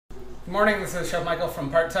Good morning, this is Chef Michael from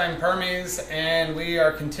Part-Time Permies, and we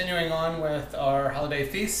are continuing on with our holiday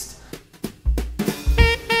feast.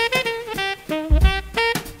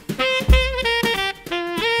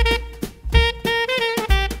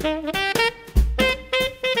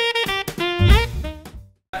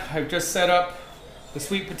 I've just set up the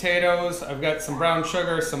sweet potatoes. I've got some brown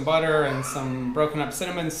sugar, some butter, and some broken up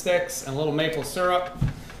cinnamon sticks, and a little maple syrup.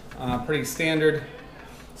 Pretty standard.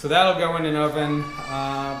 So that'll go in an oven,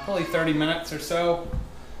 probably 30 minutes or so.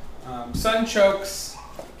 Sunchokes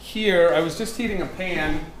here, I was just heating a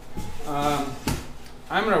pan. I'm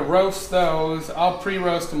gonna roast those. I'll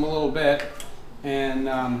pre-roast them a little bit. And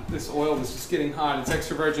this oil was just getting hot. It's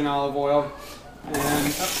extra virgin olive oil. And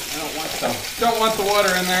I don't want the water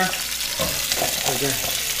in there. Okay.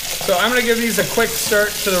 So I'm gonna give these a quick start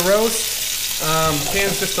to the roast.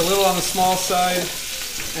 Pan's just a little on the small side.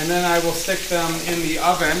 And then I will stick them in the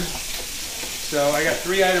oven. So I got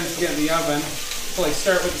 3 items to get in the oven. Probably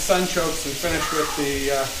start with the sunchokes and finish with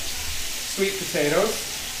the sweet potatoes.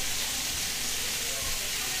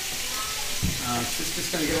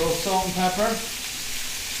 Just going to get a little salt and pepper.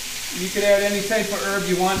 You could add any type of herb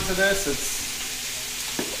you want to this.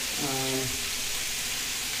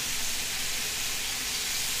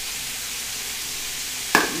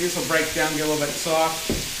 These will break down, get a little bit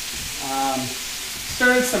soft.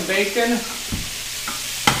 Started some bacon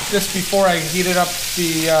just before I heated up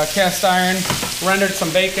the cast iron. Rendered some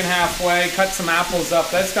bacon halfway, cut some apples up.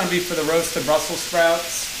 That's going to be for the roasted Brussels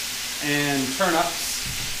sprouts and turnips,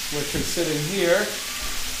 which are sitting here.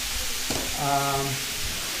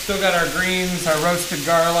 Still got our greens, our roasted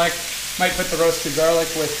garlic. Might put the roasted garlic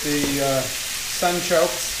with the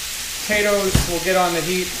sunchokes. Potatoes will get on the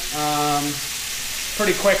heat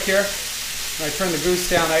pretty quick here. When I turn the goose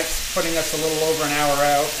down, it's putting us a little over an hour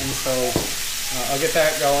out, and so I'll get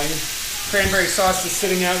that going. Cranberry sauce is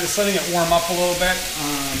sitting out, just letting it warm up a little bit,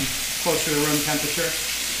 closer to room temperature.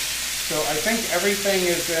 So I think everything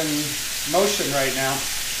is in motion right now.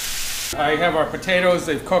 I have our potatoes.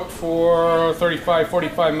 They've cooked for 35,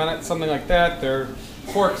 45 minutes, something like that. They're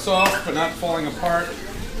fork soft, but not falling apart.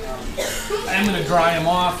 I'm going to dry them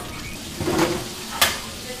off.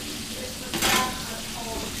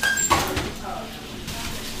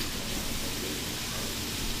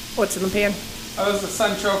 What's in the pan? Those are the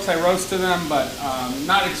sunchokes. I roasted them, but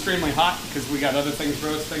not extremely hot because we got other things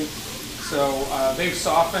roasting. So they've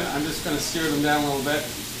softened. I'm just going to sear them down a little bit,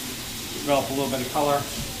 develop a little bit of color.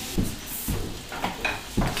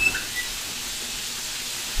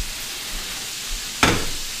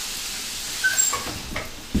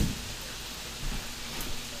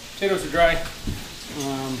 Potatoes are dry.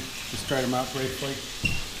 Just dried them out briefly.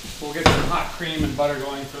 We'll get some hot cream and butter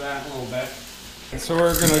going for that in a little bit. So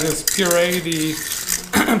we're going to just puree the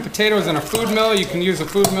potatoes in a food mill. You can use a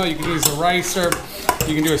food mill, you can use a ricer,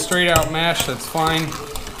 you can do a straight out mash, that's fine.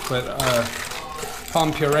 But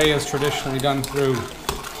palm puree is traditionally done through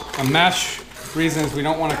a mash. The reason is we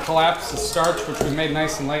don't want to collapse the starch, which we made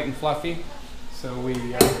nice and light and fluffy. So we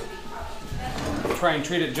try and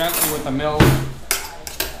treat it gently with a mill.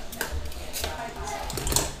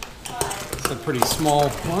 It's a pretty small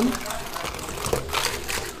one.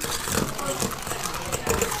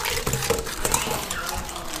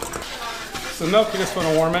 The milk, you just want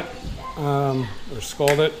to warm it or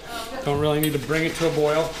scald it. Don't really need to bring it to a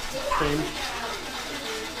boil. Cream.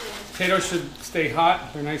 Potatoes should stay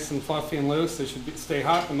hot. They're nice and fluffy and loose. They should stay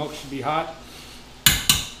hot. The milk should be hot.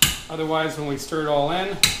 Otherwise, when we stir it all in,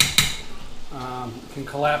 it can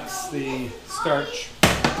collapse the starch.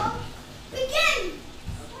 Begin.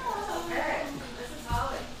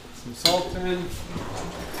 Some salt in.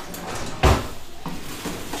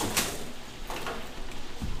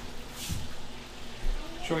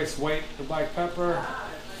 Choice white or black pepper.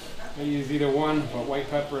 I use either one, but white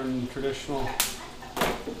pepper in traditional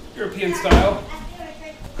European style.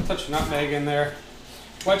 A touch of nutmeg in there.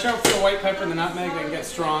 Watch out for the white pepper and the nutmeg, they can get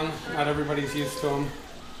strong. Not everybody's used to them.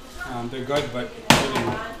 They're good, but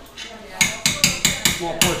in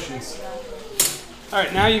small portions.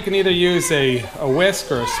 Alright, now you can either use a whisk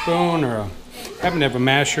or a spoon, or I happen to have a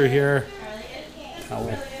masher here.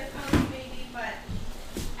 Towel.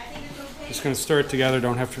 Just going to stir it together,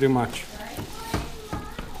 don't have to do much.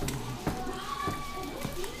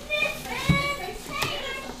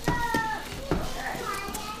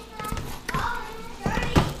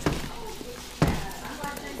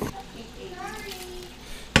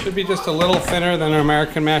 Should be just a little thinner than an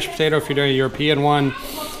American mashed potato if you're doing a European one.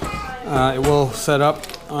 It will set up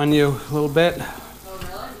on you a little bit.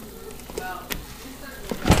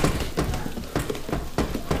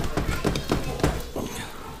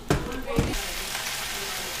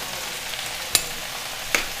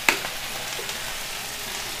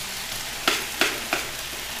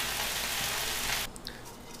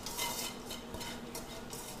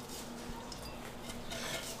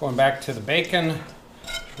 Going back to the bacon,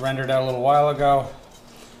 rendered out a little while ago.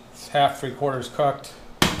 It's half, 3/4 cooked.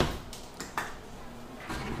 I'm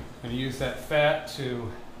going to use that fat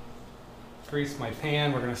to grease my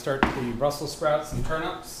pan. We're going to start the Brussels sprouts and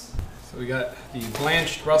turnips. So we got the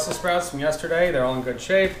blanched Brussels sprouts from yesterday. They're all in good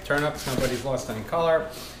shape. Turnips, nobody's lost any color.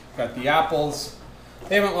 Got the apples.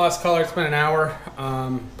 They haven't lost color. It's been an hour.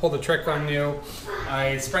 Pulled the trick on you.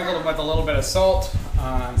 I sprinkled them with a little bit of salt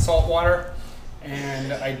and salt water,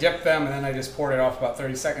 and I dipped them, and then I just poured it off about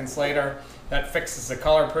 30 seconds later. That fixes the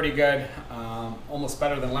color pretty good, almost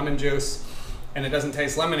better than lemon juice, and it doesn't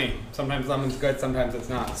taste lemony. Sometimes lemon's good, sometimes it's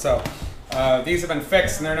not. So these have been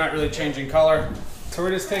fixed, and they're not really changing color. So we're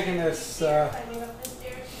just taking this little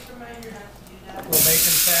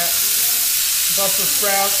bacon fat, Brussels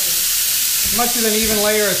sprouts, as much of an even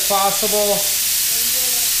layer as possible.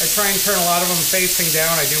 I try and turn a lot of them facing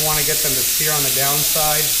down. I do want to get them to sear on the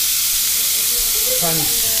downside. Depends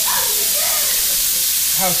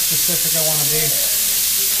how specific I want to be.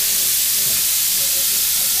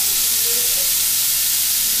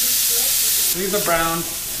 These are brown.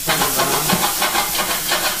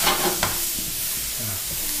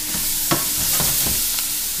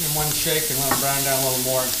 Give them one shake and let them brown down a little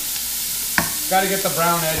more. Got to get the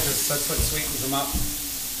brown edges. That's what sweetens them up.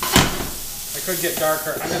 I could get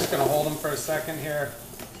darker. I'm just going to hold them for a second here.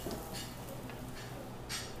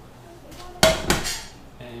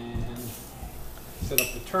 And set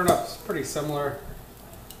up the turnips. Pretty similar.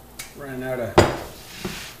 Ran out of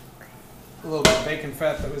a little bit of bacon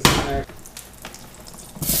fat that was in there.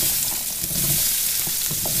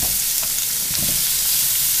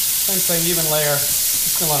 Same thing, even layer.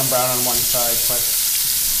 Just going to let them brown on one side quick.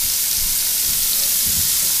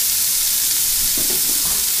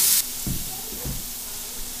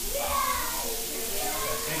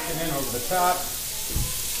 Bacon in over the top.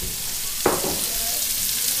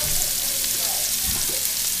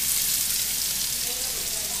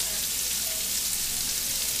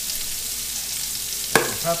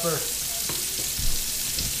 Pepper.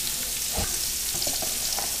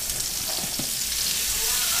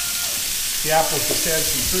 The apples just add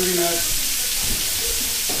some fruitiness.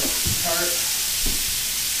 Tart.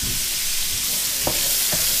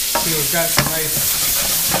 See, we've got some nice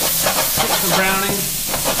browning.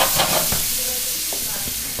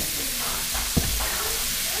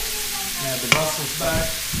 Add the Brussels back.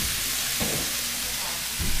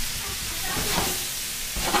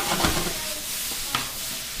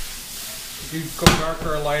 If you go darker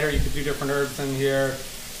or lighter, you could do different herbs in here.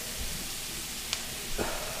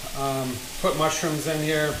 Put mushrooms in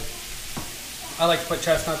here. I like to put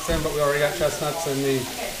chestnuts in, but we already got chestnuts in the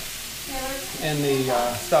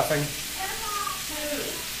stuffing.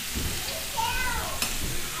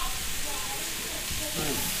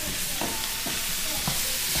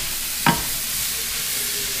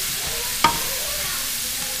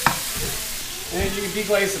 And you can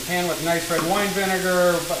deglaze the pan with nice red wine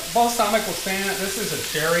vinegar, but balsamic will stand it. This is a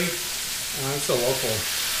cherry. It's a local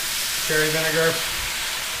cherry vinegar.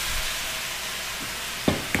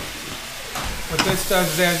 What this does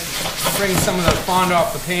is then bring some of the fond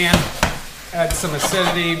off the pan, adds some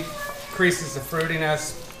acidity, increases the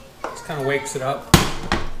fruitiness, just kind of wakes it up.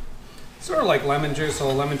 Sort of like lemon juice,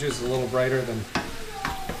 although lemon juice is a little brighter than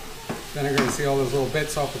vinegar. You see all those little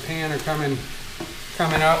bits off the pan are coming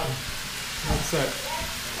up. That's it.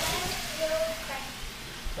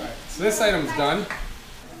 Right, so this item's done.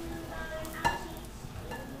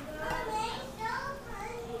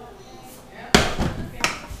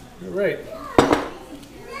 All right.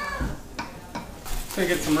 Gonna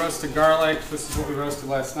get some roasted garlic. This is what we roasted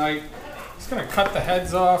last night. Just gonna cut the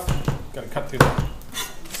heads off. Gotta cut through the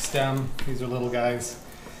stem. These are little guys.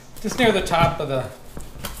 Just near the top of the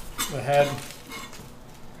head.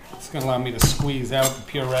 It's gonna allow me to squeeze out the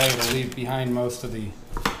puree. It'll leave behind most of the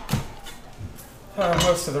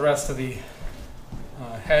rest of the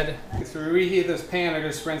head. So we reheat this pan. I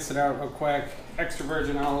just rinsed it out real quick. Extra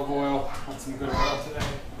virgin olive oil. Want some good oil today.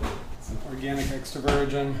 Some organic extra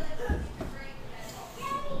virgin.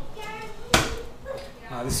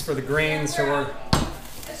 This is for the greens, so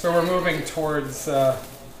we're moving towards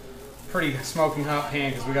pretty smoking hot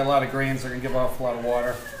pan because we got a lot of greens. They're gonna give off a lot of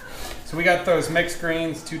water. So we got those mixed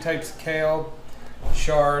greens, 2 types of kale,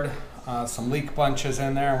 chard, some leek bunches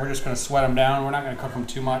in there. We're just gonna sweat them down. We're not gonna cook them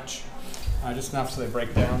too much, just enough so they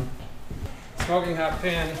break down. Smoking hot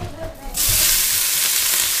pan.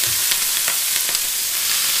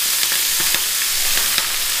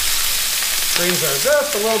 Greens are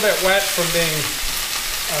just a little bit wet from being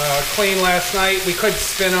clean last night. We could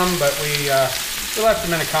spin them, but we left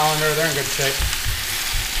them in a colander. They're in good shape.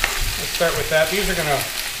 Let's start with that. These are going to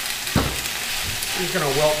These are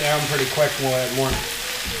going to wilt down pretty quick and we'll add more.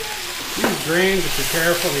 Use greens if you're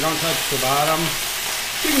careful, you don't touch the bottom.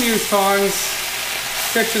 You can use tongs.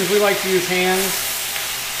 Kitchens, we like to use hands.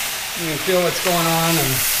 You can feel what's going on,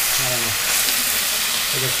 and I don't know.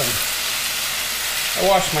 I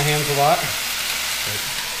wash my hands a lot.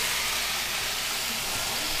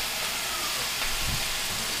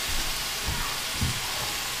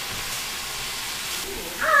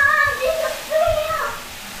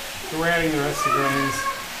 So we're adding the rest of the grains.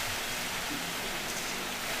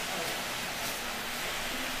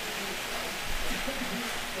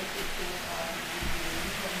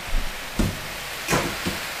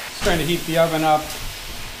 Just trying to heat the oven up.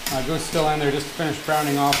 Go's still in there just to finish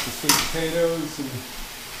browning off the sweet potatoes and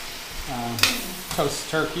toast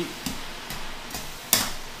turkey.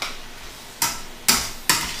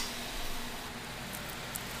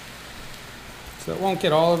 So it won't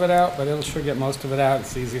get all of it out, but it should get most of it out.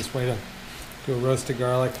 It's the easiest way to do a roasted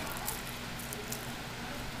garlic.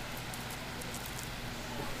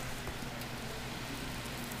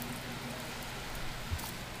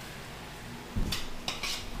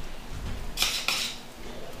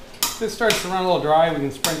 If this starts to run a little dry, we can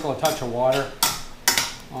sprinkle a touch of water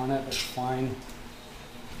on it. That's fine.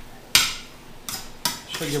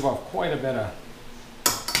 Should give off quite a bit of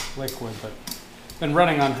liquid, but been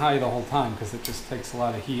running on high the whole time because it just takes a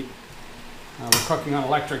lot of heat. We're cooking on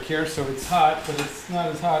electric here, so it's hot, but it's not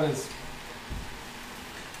as hot as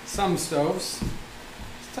some stoves.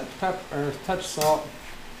 Just touch pepper or touch salt.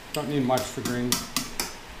 Don't need much for greens.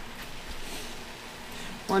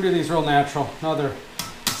 We're gonna do these real natural. No other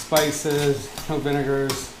spices, no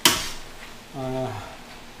vinegars,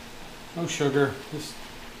 no sugar. Just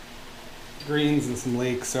greens and some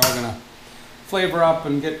leeks. They're all gonna flavor up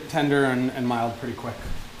and get tender and mild pretty quick.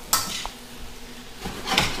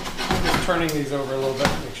 I'm just turning these over a little bit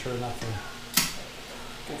to make sure nothing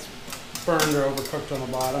gets burned or overcooked on the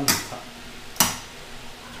bottom.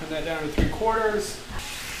 Turn that down to 3/4.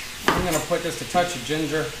 I'm going to put just a touch of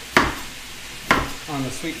ginger on the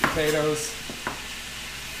sweet potatoes.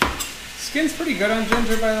 Skin's pretty good on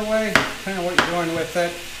ginger, by the way, depending on what you're doing with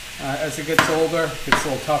it. As it gets older, it gets a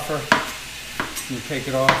little tougher. You take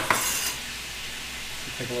it off.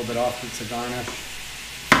 Take a little bit off, it's a garnish.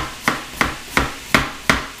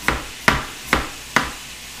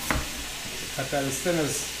 Cut that as thin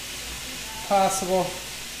as possible.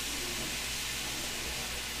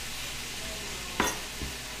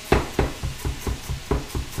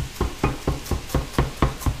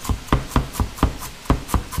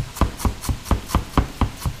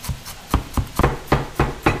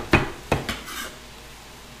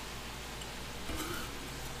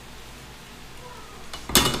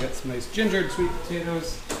 Get some nice gingered sweet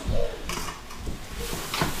potatoes.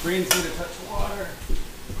 Greens need a touch of water.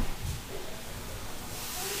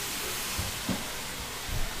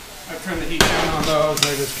 I've turned the heat down on those,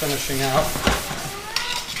 they're just finishing out.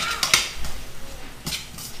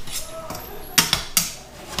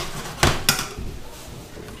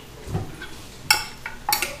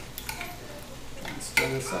 Stir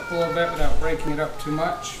this up a little bit without breaking it up too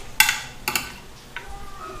much.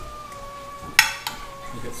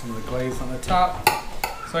 Get some of the glaze on the top.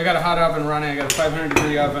 So I got a hot oven running. I got a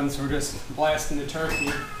 500-degree oven, so we're just blasting the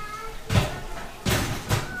turkey.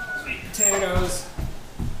 Sweet potatoes.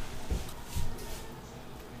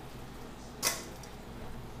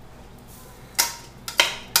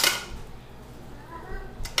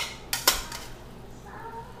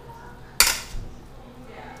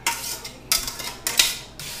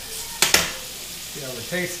 See how we're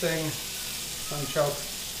tasting. Sunchoke.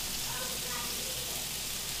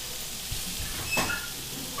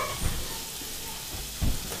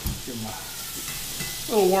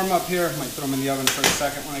 A little warm up here. Might put them in the oven for a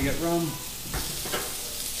second when I get room.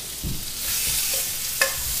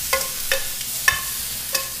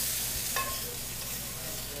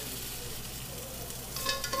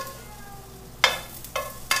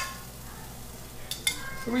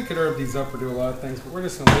 So we could herb these up or do a lot of things, but we're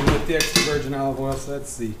just going to leave it with the extra virgin olive oil. So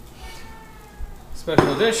that's the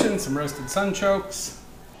special edition. Some roasted sunchokes.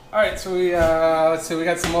 All right, so we let's see. We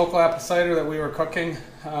got some local apple cider that we were cooking,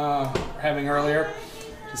 having earlier.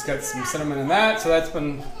 Just got some cinnamon in that, so that's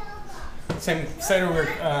been the same cider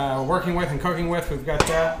we're working with and cooking with. We've got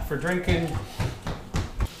that for drinking.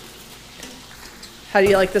 How do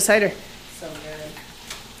you like the cider? So good.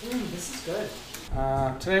 This is good.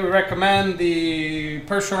 Today we recommend the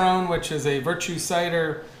Percheron, which is a Virtue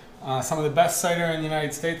cider, some of the best cider in the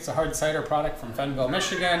United States, a hard cider product from Fenville,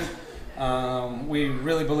 Michigan. We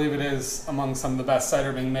really believe it is among some of the best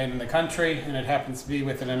cider being made in the country, and it happens to be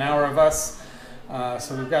within an hour of us.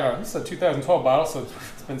 So we've got this is a 2012 bottle, so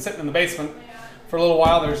it's been sitting in the basement for a little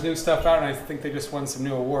while. There's new stuff out, and I think they just won some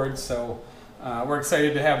new awards. So we're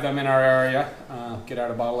excited to have them in our area. Get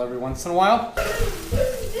out a bottle every once in a while.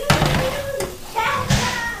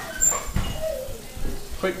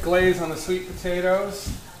 Quick glaze on the sweet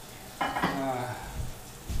potatoes.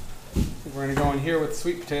 We're going to go in here with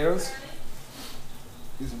sweet potatoes.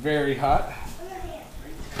 It's very hot.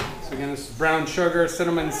 So again, this is brown sugar,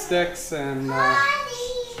 cinnamon sticks, and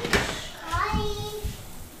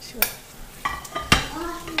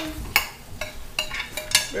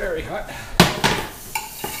very hot.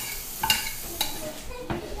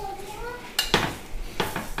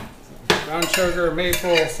 Brown sugar,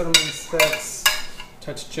 maple, cinnamon sticks,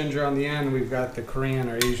 touch ginger on the end. We've got the Korean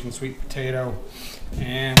or Asian sweet potato,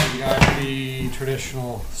 and we got the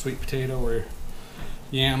traditional sweet potato or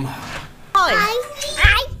yam. Holly. Hi.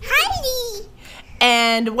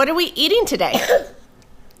 And what are we eating today?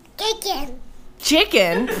 Chicken.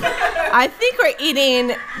 Chicken? I think we're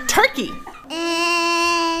eating turkey.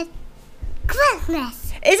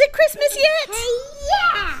 Christmas. Is it Christmas yet?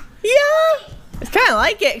 Yeah. Yeah. It's kind of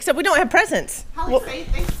like it, except we don't have presents. Holly, say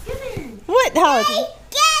Thanksgiving. What, Holly?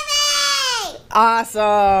 Thanksgiving.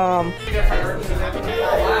 Awesome. Different herbs in it.